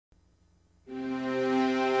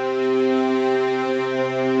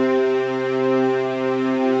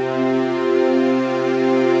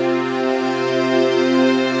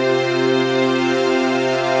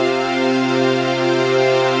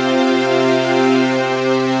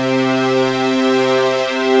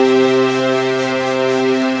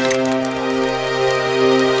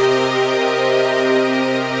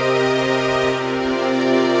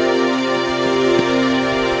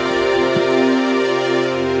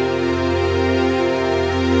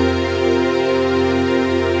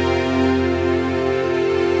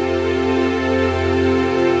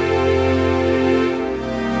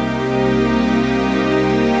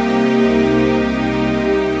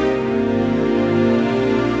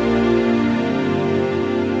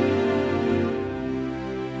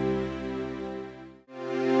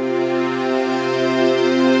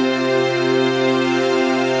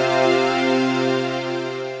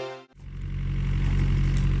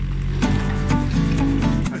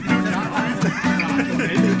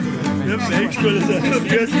Steckerstuhl.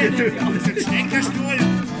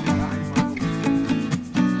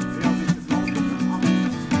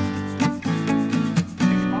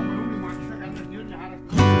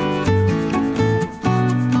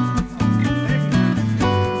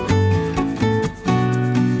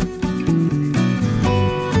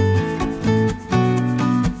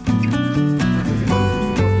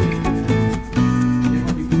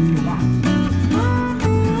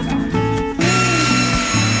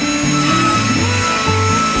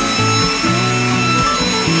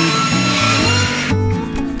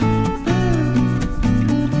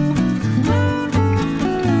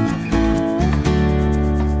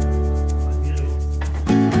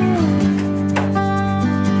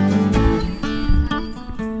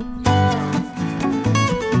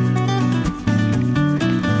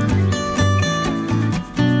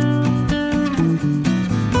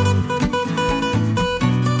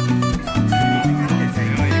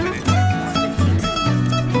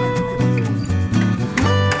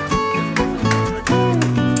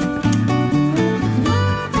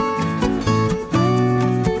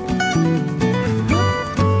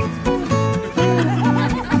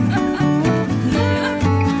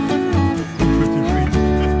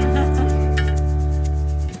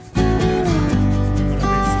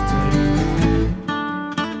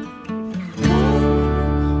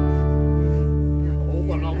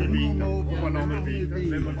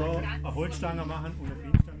 Wenn wir da eine Holzstange machen und eine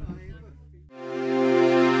Bindstange.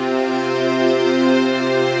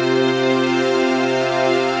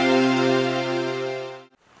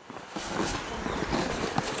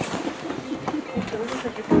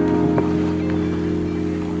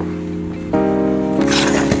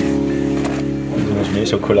 Da ist mehr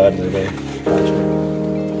Schokolade dabei.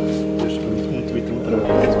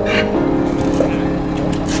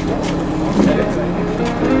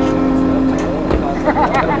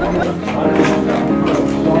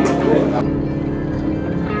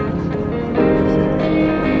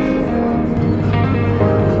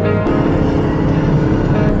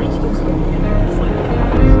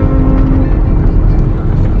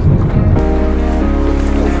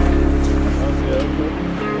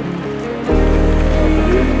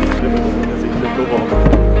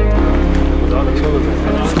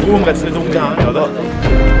 Strom jetzt nicht umgehauen, oder?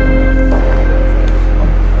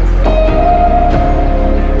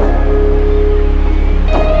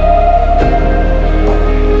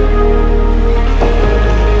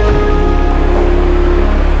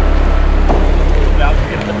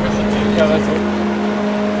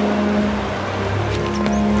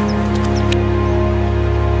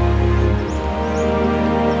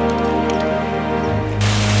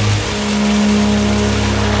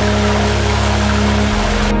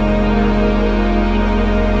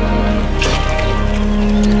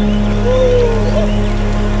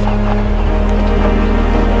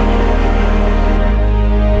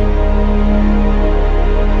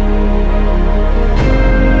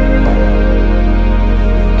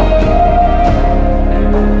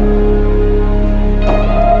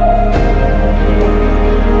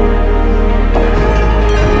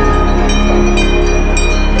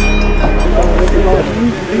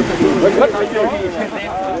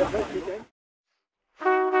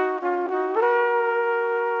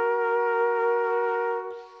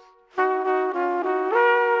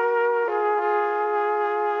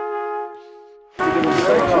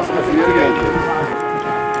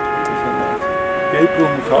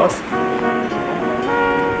 Gelbrunnen Kass.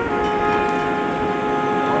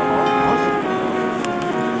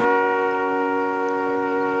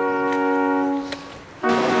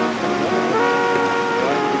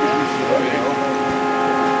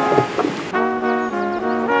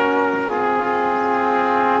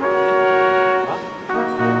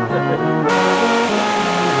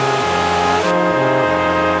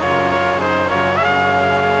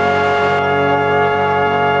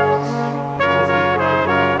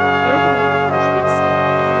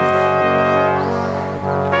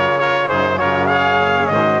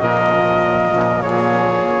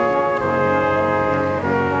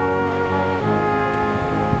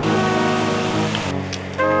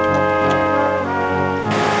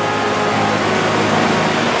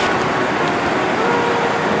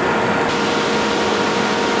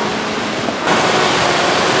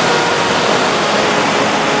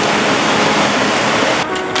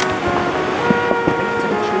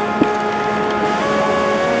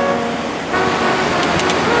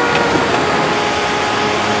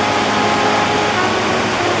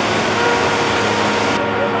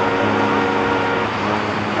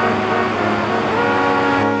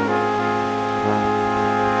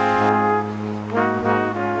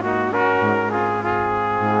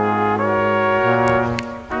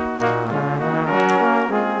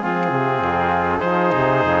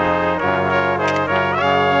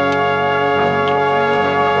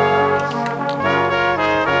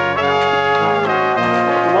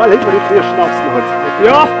 Ah, leg mal die Schnaps noch.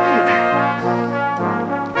 Ja!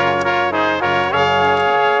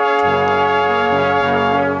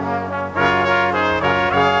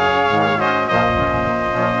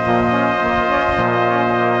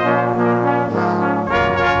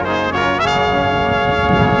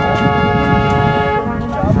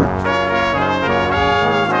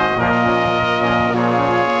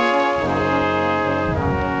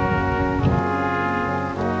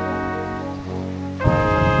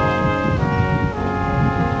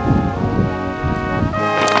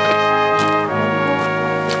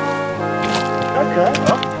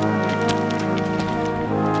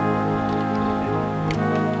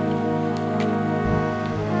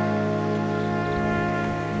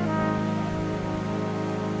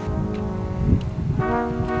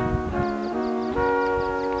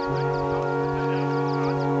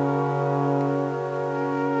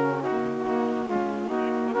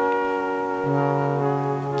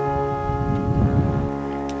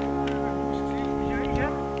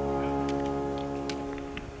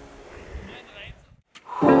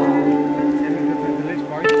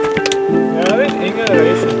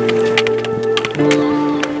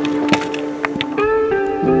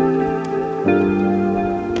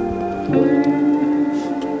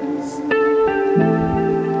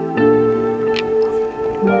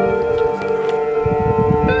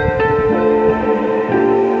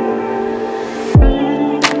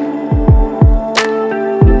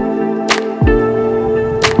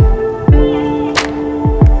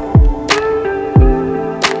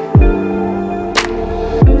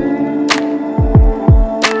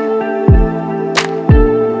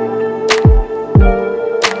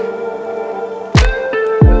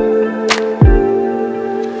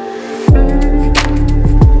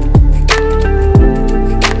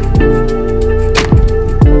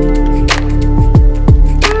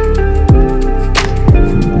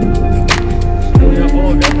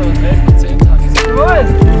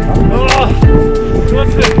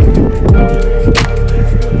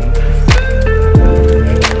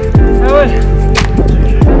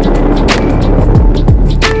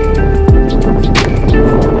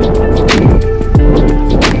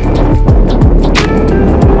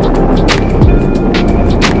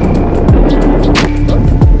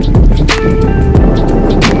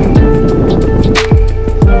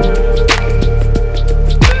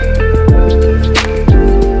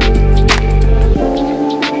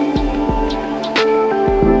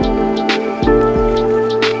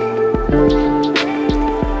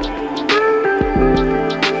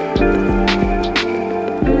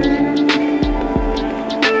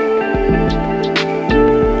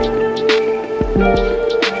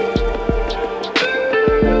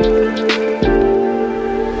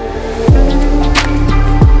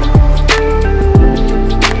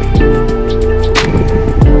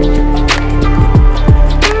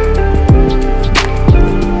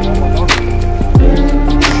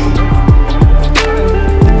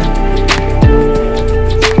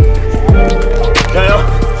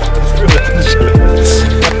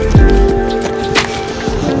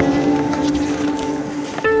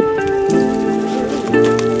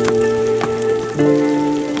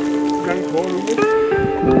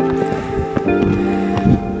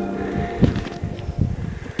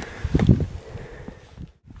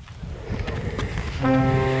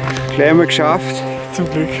 Gleich mal geschafft. Zum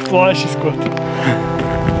Glück. Boah, ist es gut.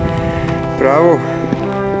 Bravo.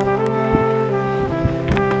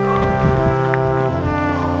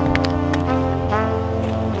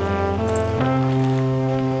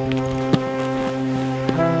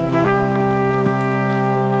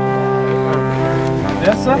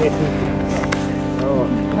 Besser?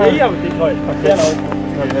 Ja, aber die Leute. Genau.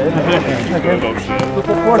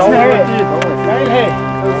 Geil, hey.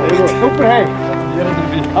 Super, hey.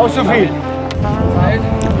 Auch so viel.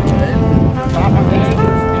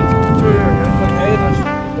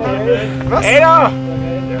 Was? Einer!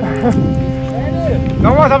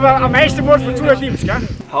 Nochmal, aber am meisten Wort von Zuhörer nimmst, gell?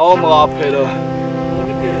 Hau mal ab, Peter.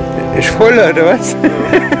 Ist voll, oder was? 2,5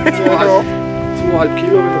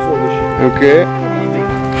 Kilo, wenn er voll ist. Okay.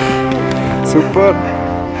 Super.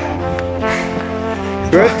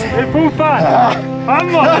 Gut. Hey, Pumper!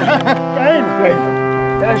 Hammer! Geil!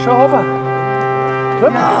 Der ist schon Hammer.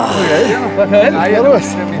 Gut? Geil. Ja, los.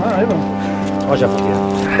 Hast du einfach dir.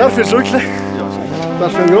 Darf ich schlucken?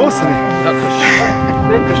 Darf ich einen großen? Ja,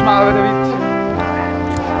 das ist mal wieder weit.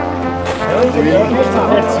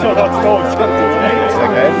 Jetzt schon hat's tot. Sehr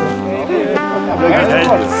geil.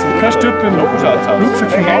 Du kannst dort beim Flugzeug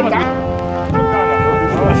von Arbeit.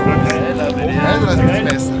 Das ist das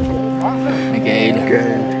Beste. Geil.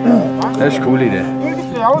 Geil. Das ist eine coole Idee.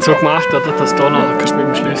 so gemacht, oder, dass du nachher kannst mit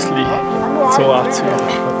dem Schlüssel so anziehen.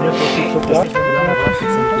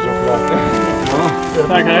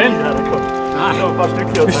 Dank, geil.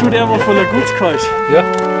 Bist du der, der von der Gutzka ist? Ja.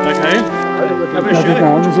 Dank, geil. Aber ist schön.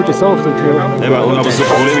 Ja, so gesagt. Aber so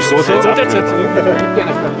Problem ist so jetzt ab.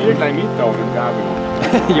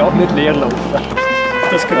 Ja, nicht leer laufen.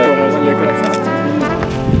 Das geht doch also lecker.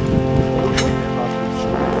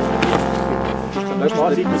 Letztes Mal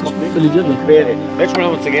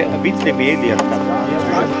haben wir uns ein bisschen mehr gelernt.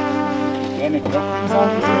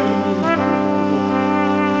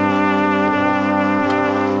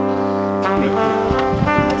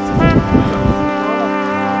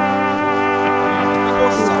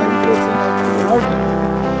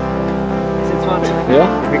 Ja,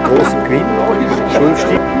 mit großem Gewinn,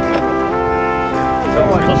 Schulstieg.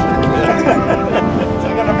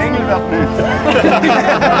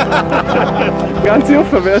 Ganz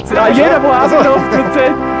offen wird es. Ja, jeder, der auch so oft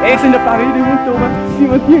erzählt, er ist in der Parade unten oben, die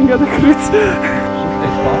montieren gerade ein Kreuz.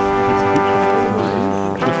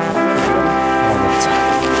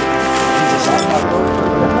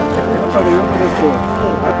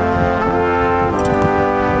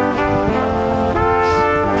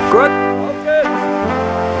 Gut.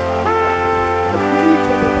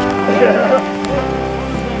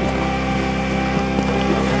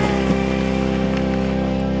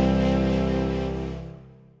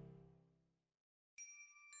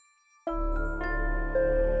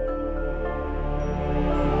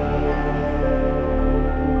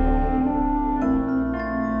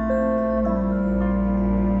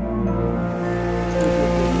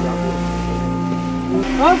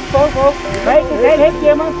 Nein, hält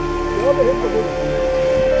jemand?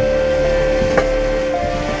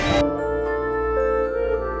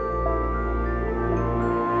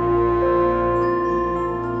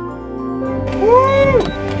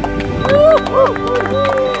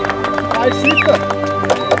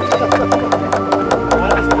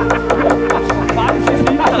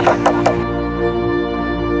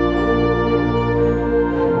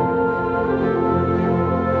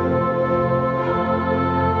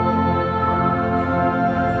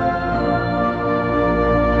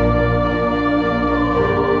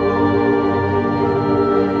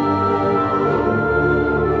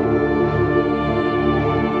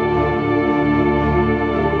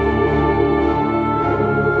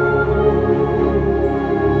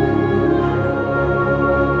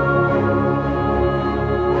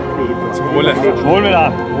 Hol mir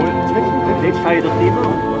ab. Jetzt feiert er immer.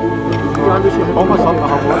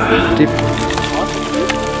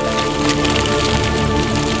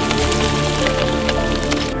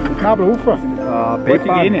 Kabel hoch.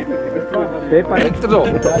 Pepa. Pepa. Hängt er da?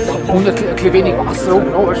 Und ein bisschen wenig Wasser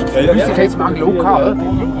oben, no, weißt du? Flüssigkeitsmangel lokal.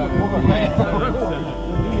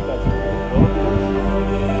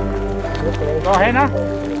 Da hin.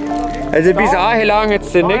 Also bis dahin lang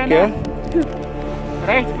jetzt nicht, gell?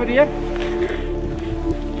 Rechts von dir.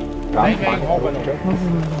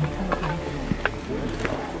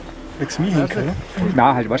 Legst du mich hinken, ne?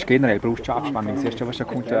 Nein, halt, weißt, generell brauchst du Abspannung. Siehst du, was der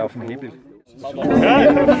kommt auf den Hebel. Das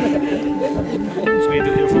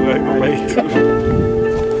redet hier von einem Moment. Wenn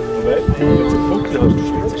du einen Punkt hast, du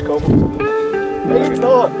schwitzt kaum. Links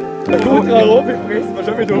da! Der kommt dran rum, ich fressen wir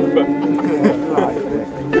schon wieder auf.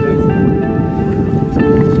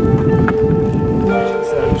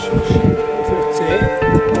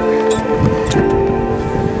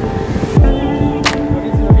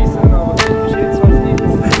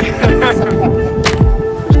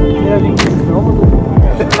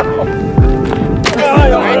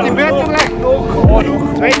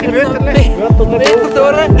 Zweite Wörterle.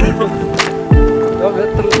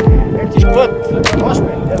 Jetzt ist gut.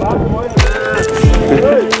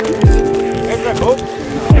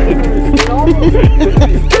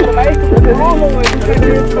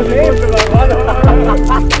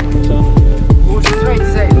 Wo ist das zweite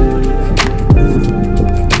Seil?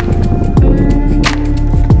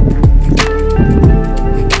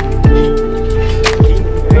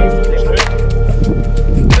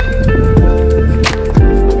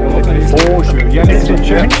 Oh, schön. Ja, das ist ein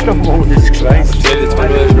schönster Boot. Das ist geschweißt. Jetzt mal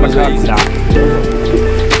nur Plakat.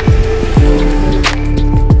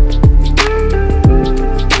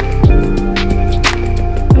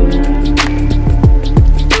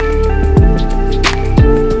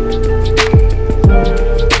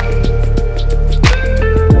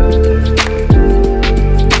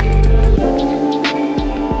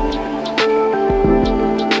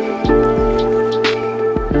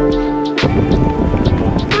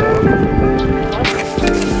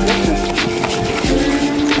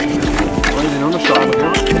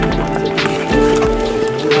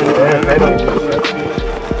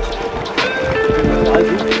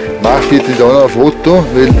 steht da noch ein Foto,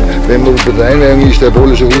 weil wenn man bei der Einweihung ist, der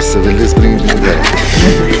polnische Russe, weil das bringt mich nicht weiter.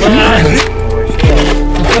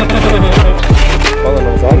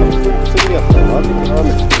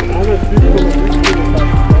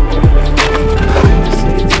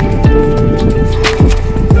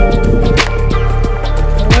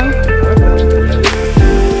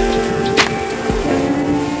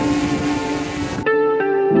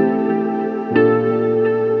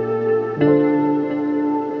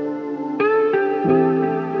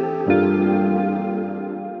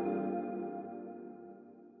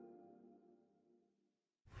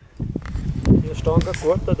 Hier steht ein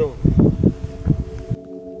Gott da.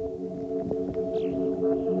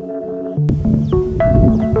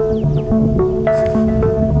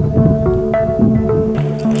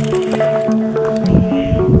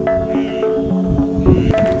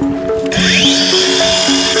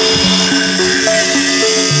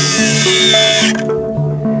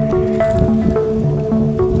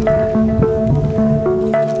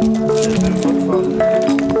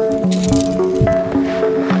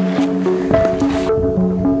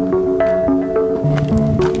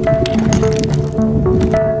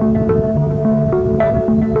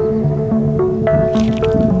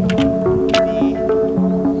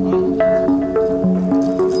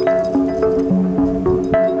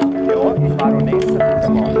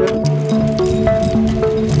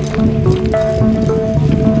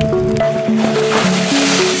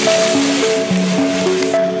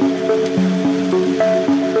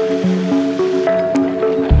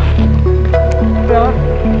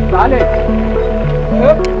 Alex.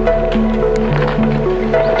 Ja.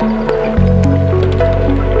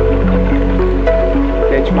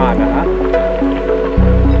 Der Schmarrn, ha?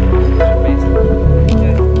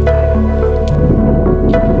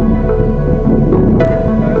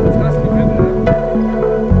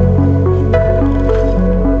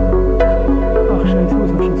 Ach, scheiße,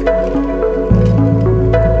 muss ich schon.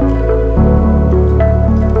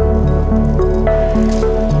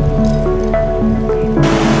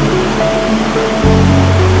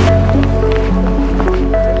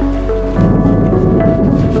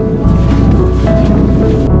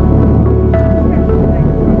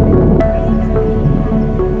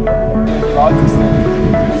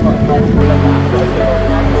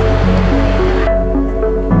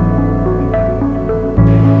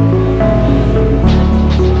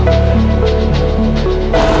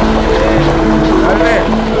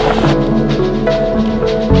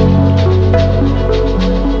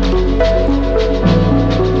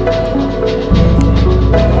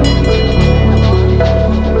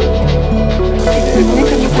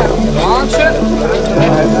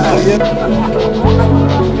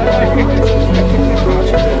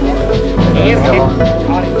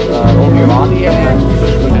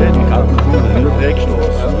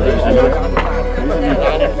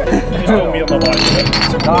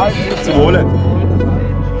 Zum Wohle.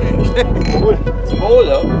 Zum Wohl,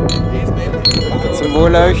 ja. Zum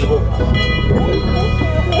Wohl euch.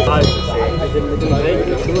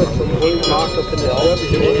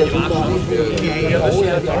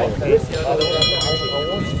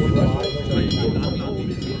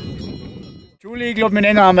 Schule, ich glaube, wir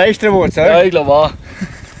nennen am Meisterwort, oder? Ja, ich glaube auch.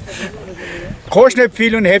 Kostet nicht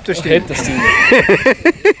viel und hebt das Stil.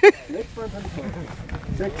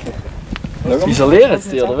 Isolieren sie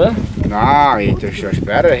dich, oder? Nein, das ist ja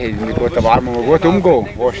Sperre. Mit guter Warme muss man gut umgehen.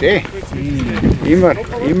 Weißt du? Immer,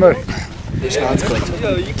 immer. Das ist ganz gut.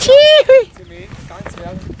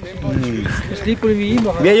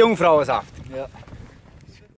 Wie Jungfrauensaft. Ja.